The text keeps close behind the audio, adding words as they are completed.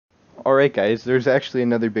Alright guys, there's actually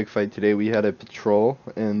another big fight today. We had a patrol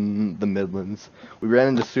in the Midlands. We ran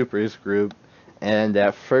into Super's group, and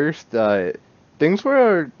at first, things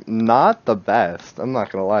were not the best. I'm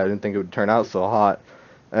not gonna lie, I didn't think it would turn out so hot.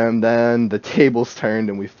 And then the tables turned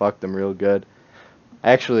and we fucked them real good.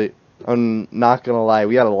 Actually, I'm not gonna lie,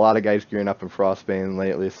 we had a lot of guys gearing up in Frostbain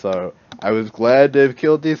lately, so I was glad to have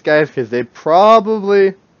killed these guys, because they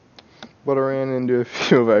probably would have ran into a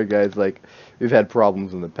few of our guys. Like, we've had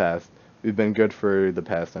problems in the past. We've been good for the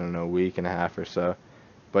past, I don't know, week and a half or so.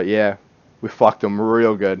 But yeah, we fucked them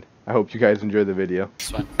real good. I hope you guys enjoy the video.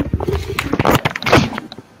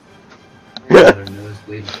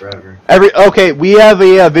 Okay, we have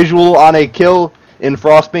a visual on a kill in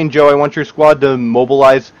Frostbain. Joe, I want your squad to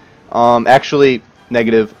mobilize. Actually,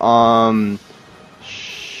 negative.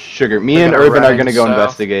 Sugar. Me and Urban are gonna go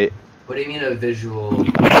investigate. What do you mean a visual?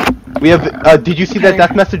 We have. Did you see that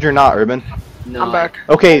death message or not, Urban? No. I'm back.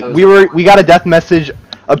 Okay, we got a death message.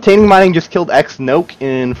 Obtaining mining just killed X Noke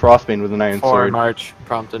in Frostbain with an iron sword. March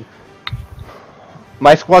prompted.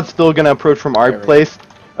 My squad's still gonna approach from our place.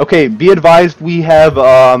 Okay, be advised we have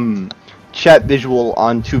chat visual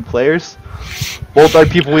on 2 players. Both are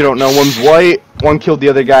people we don't know. One's white, one killed the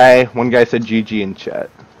other guy, one guy said GG in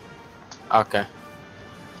chat. Okay.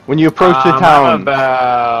 When you approach the town... I'm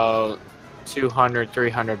about 200,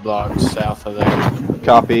 300 blocks south of there.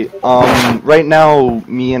 Copy. Right now,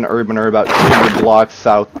 me and Urban are about 200 blocks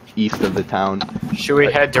southeast of the town. Should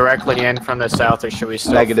we head directly in from the south, or should we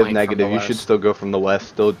still Negative. flank from the You west? should still go from the west,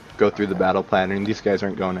 still go through the battle pattern. These guys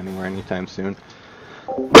aren't going anywhere anytime soon.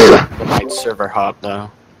 They might server hop,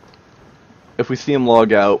 though. If we see them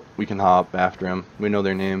log out, we can hop after them. We know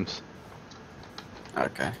their names.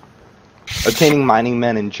 Okay. Obtaining mining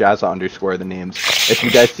men and Jazza underscore the names. If you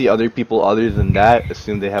guys see other people other than that,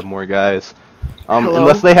 assume they have more guys.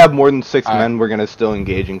 Unless they have more than 6 men, we're gonna still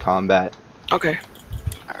engage in combat. Okay.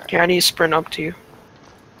 Okay, I need to sprint up to you.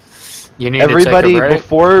 You need Everybody, to take a break?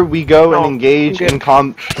 before we go and engage in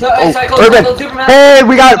Urban! Superman. Hey,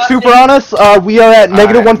 we got Super on us! We are at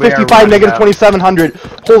negative 155, negative 2700.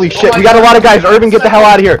 Holy shit, we got a lot of guys. Urban, get the hell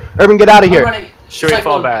out of here. Urban, get out of here. Should we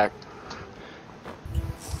fall back?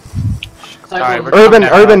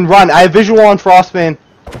 Urban, run. I have visual on Frostbain.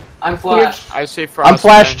 I'm Flash. I see Frostbain. I'm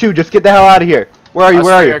Flash too. Just get the hell out of here. Where are you?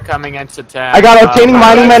 Where are you? Coming into town. I got obtaining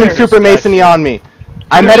mining men and super masonry on me.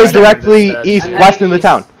 I'm headed directly west in the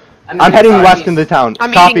town. I'm heading west in the town.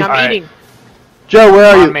 Copy. I'm eating. Joe,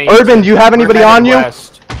 where are you? Urban, do you have anybody on you?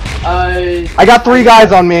 I got 3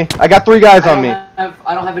 guys on me. I got 3 guys on me.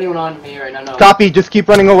 I don't have anyone on me right now. No. Copy. Just keep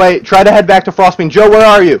running away. Try to head back to Frostbain. Joe, where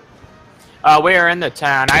are you? We are in the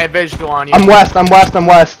town. I have visual on you. I'm west.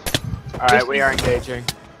 Alright, we are engaging.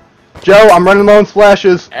 Joe, I'm running low on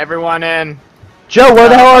splashes. Everyone in. Joe, where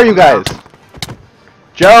the hell are you guys?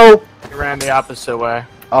 Joe! We ran the opposite way.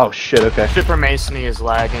 Oh shit, okay. Super Masonry is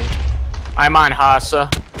lagging. I'm on Hassa.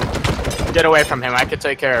 Get away from him. I can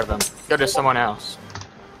take care of him. Go to someone else.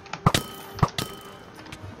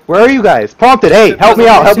 Where are you guys? Prompted. Hey, help me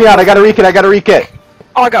out. I gotta rekit.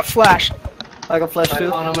 Oh, I got flash. I got flash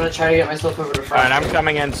too. I'm gonna try to get myself over to front. Alright, I'm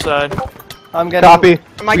coming inside. I'm getting. Copy.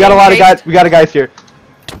 We got a lot of guys. We got guys here.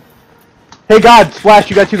 Hey, God, Flash,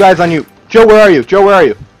 you got 2 guys on you. Joe, where are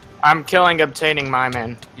you? I'm obtaining my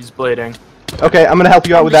man. He's bleeding. Okay, I'm gonna help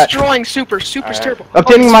you out with that. Destroying Super's terrible.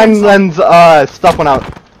 Obtaining mine lens, stuff went out.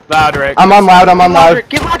 Loudrick. I'm on loud.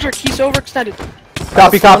 Get Loudrick, he's overextended.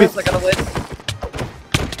 Copy. I got a lid.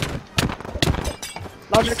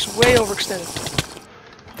 Loudrick's way overextended.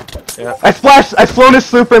 Yeah. I flown his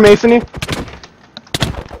super masonry.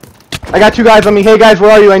 I got 2 guys on me. Hey guys,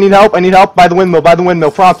 where are you? I need help. By the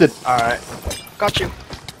windmill. Prompted. Alright. Got you.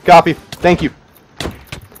 Copy. Thank you.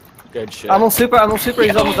 Good shit. I'm on super,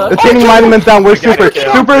 he's almost dead. Obtaining mining men down. Where's Super?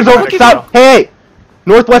 Super is over. Stop. Hey!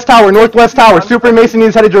 Northwest tower. Super masonry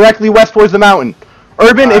is headed directly west towards the mountain.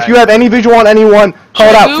 Urban, if you have any visual on anyone, call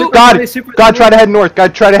it out. God, try to head north.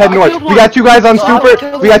 We got 2 guys on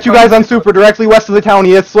Super. Directly west of the town.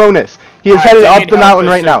 He has slowness. He is headed up the mountain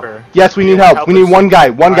right now. Yes, we need help. We need one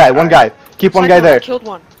guy. Keep one guy there. Killed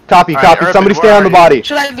one. Copy. Somebody stay on the body.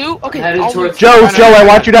 Should I loot? Okay, Joe, I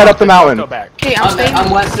want you to head up the mountain. Okay,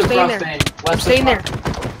 I'm west of Frostbain. I'm staying there.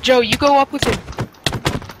 Joe, you go up with him.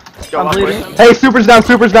 I'm bleeding. Hey, Super's down.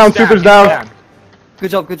 Good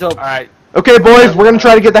job. Alright. Okay, boys, we're gonna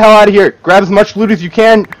try to get the hell out of here. Grab as much loot as you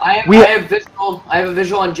can. I have a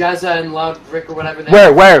visual on Jazza and Loudrick or whatever they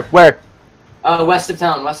Where? west of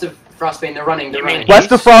town, west of Frostbain. They're running.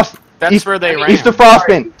 West of Frost. That's where they ran. East of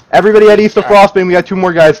Frostbain. Everybody at east of Frostbain. We got 2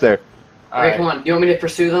 more guys there. Okay, come on. Do you want me to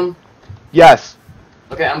pursue them? Yes.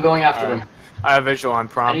 Okay, I'm going after them. I have visual on I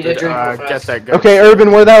need prompted. a drink real Get fast. that good. Okay,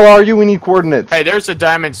 Urban, where the hell are you? We need coordinates. Hey, there's a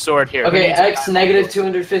diamond sword here. Who Okay, needs X negative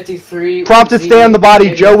 253. Prompted, Z, stay on the body.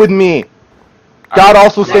 negative Joe with me. God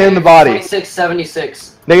also stay in the body.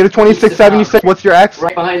 2676. Negative 2676. What's your X?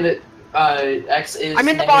 Right behind the X is. I'm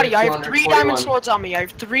in the negative body. I have 3 diamond 241. swords on me. I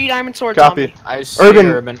have 3 diamond swords on Copy. me. I see Urban,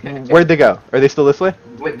 Urban. where'd they go? Are they still this way?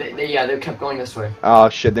 Wait, yeah, they kept going this way. Oh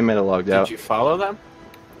shit, they might have logged Did out. you follow them?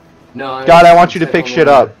 No. God, I want you to pick shit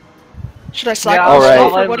up. Should I cycle All the right.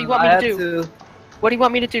 stuff, or what do you want me to do? What do you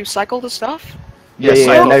want me to do? Cycle the stuff? Yeah, Yeah,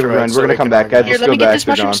 cycle never through it mind. so We're gonna we come can back, guys. organize. Here, Let's let me go get back this to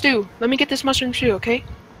mushroom John. stew. Let me get this mushroom stew, okay?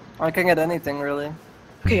 I can get anything really.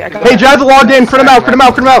 Okay, I got Hey, it. Jazz logged in. Crit him out. Crit him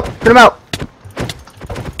out. Crit him out. Crit him out.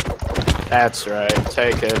 That's right.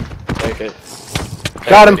 Take it. Take it.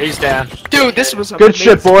 Got him. He's down. Dude, this was Good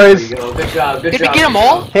shit, There boys. you go. Good job. Good Did we job. get them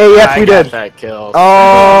all? Hey, yes, I we got did. that kill.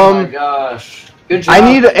 Oh my Um, gosh. Good job. I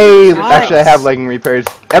need a. Nice. Actually, I have legging repairs.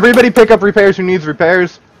 Everybody, pick up repairs. Who needs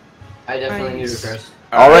repairs? I definitely need Nice. repairs.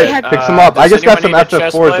 All right, had- pick some up. I does just got some anyone need a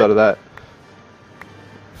chest FF4s plate? out of that.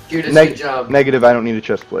 Judas, good job. Negative. I don't need a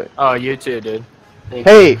chest plate. Oh, you too, dude. Thank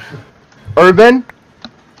Hey, you. Urban,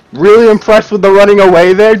 really impressed with the running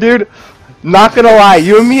away there, dude. Not gonna lie,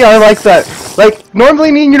 you and me are like that. Like,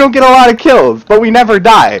 normally me and you don't get a lot of kills, but we never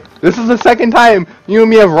die. This is the second time you and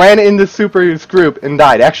me have ran into Super's group and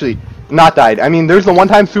died. Actually, not died. I mean, there's the one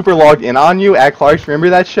time Super logged in on you at Clark's. Remember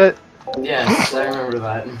that shit? Yes, I remember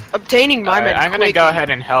that. Obtaining my Alright, men I'm gonna quick. go ahead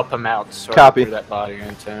and help him out. Sort Copy. through that body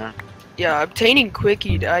into. Yeah, obtaining quick.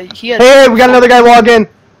 He had Hey, we got another guy log in.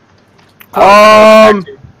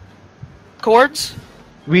 cords.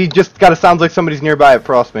 We just got. It sounds like somebody's nearby at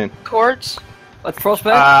Frostbain. Cords. Let's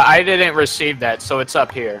Frostbain. I didn't receive that, so it's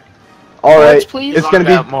up here. All right, Cords, please. it's gonna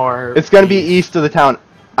Out be. more. It's gonna be east of the town.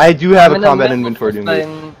 I do have I'm a in the combat middle of inventory doing this.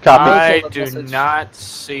 Frostbain. Copy. I Also do the message. not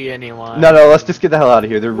see anyone. No, let's just get the hell out of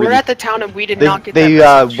here. They're We're really. at the town and we did They not get they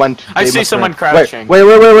that message. went. I they see must someone run. crouching.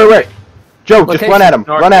 Wait. Joe, just run at him.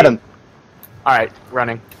 Location. Run at him. Alright,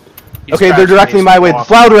 running. He's Okay, they're crouching, directly he's my way.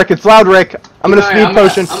 walking. It's Loudrick. It's Loudrick. I'm gonna Alright, speed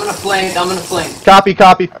potion. I'm gonna flank. I'm gonna flank.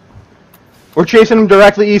 Copy. We're chasing him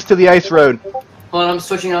directly east to the ice road. Hold on, I'm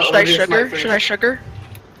switching out. Should I sugar? Should I sugar?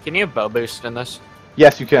 Can you bow boost in this?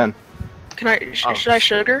 Yes, you can. Can I? Oh. Should I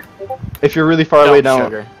sugar? If you're really far away, don't.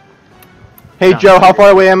 Sugar. Hey, Don't Joe, how sugar. far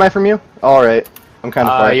away am I from you? All right, I'm kind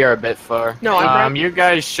of far. You're a bit far. No, I'm right. You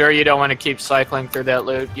guys sure you don't want to keep cycling through that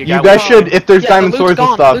loot? You got guys one? should, if there's Yeah, diamond the swords loot's and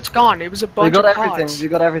gone. stuff. The loot's gone. It was a We bunch got of everything. pods. We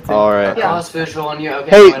got everything. All right. Yeah. Lost visual on you. Okay.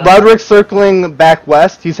 Hey, why not? Loudrick's circling back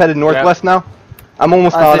west. He's headed northwest now. I'm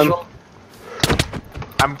almost on him. Visual.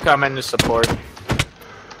 I'm coming to support.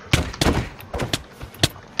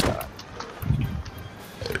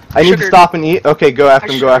 I need to Sugar. stop and eat. Okay, go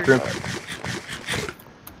after him. Go after him.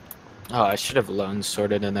 Oh, I should have lone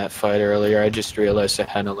sorted in that fight earlier. I just realized I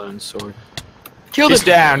had a lone sword. Killed He's him.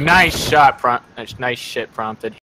 down. Nice shot. Nice shit prompted.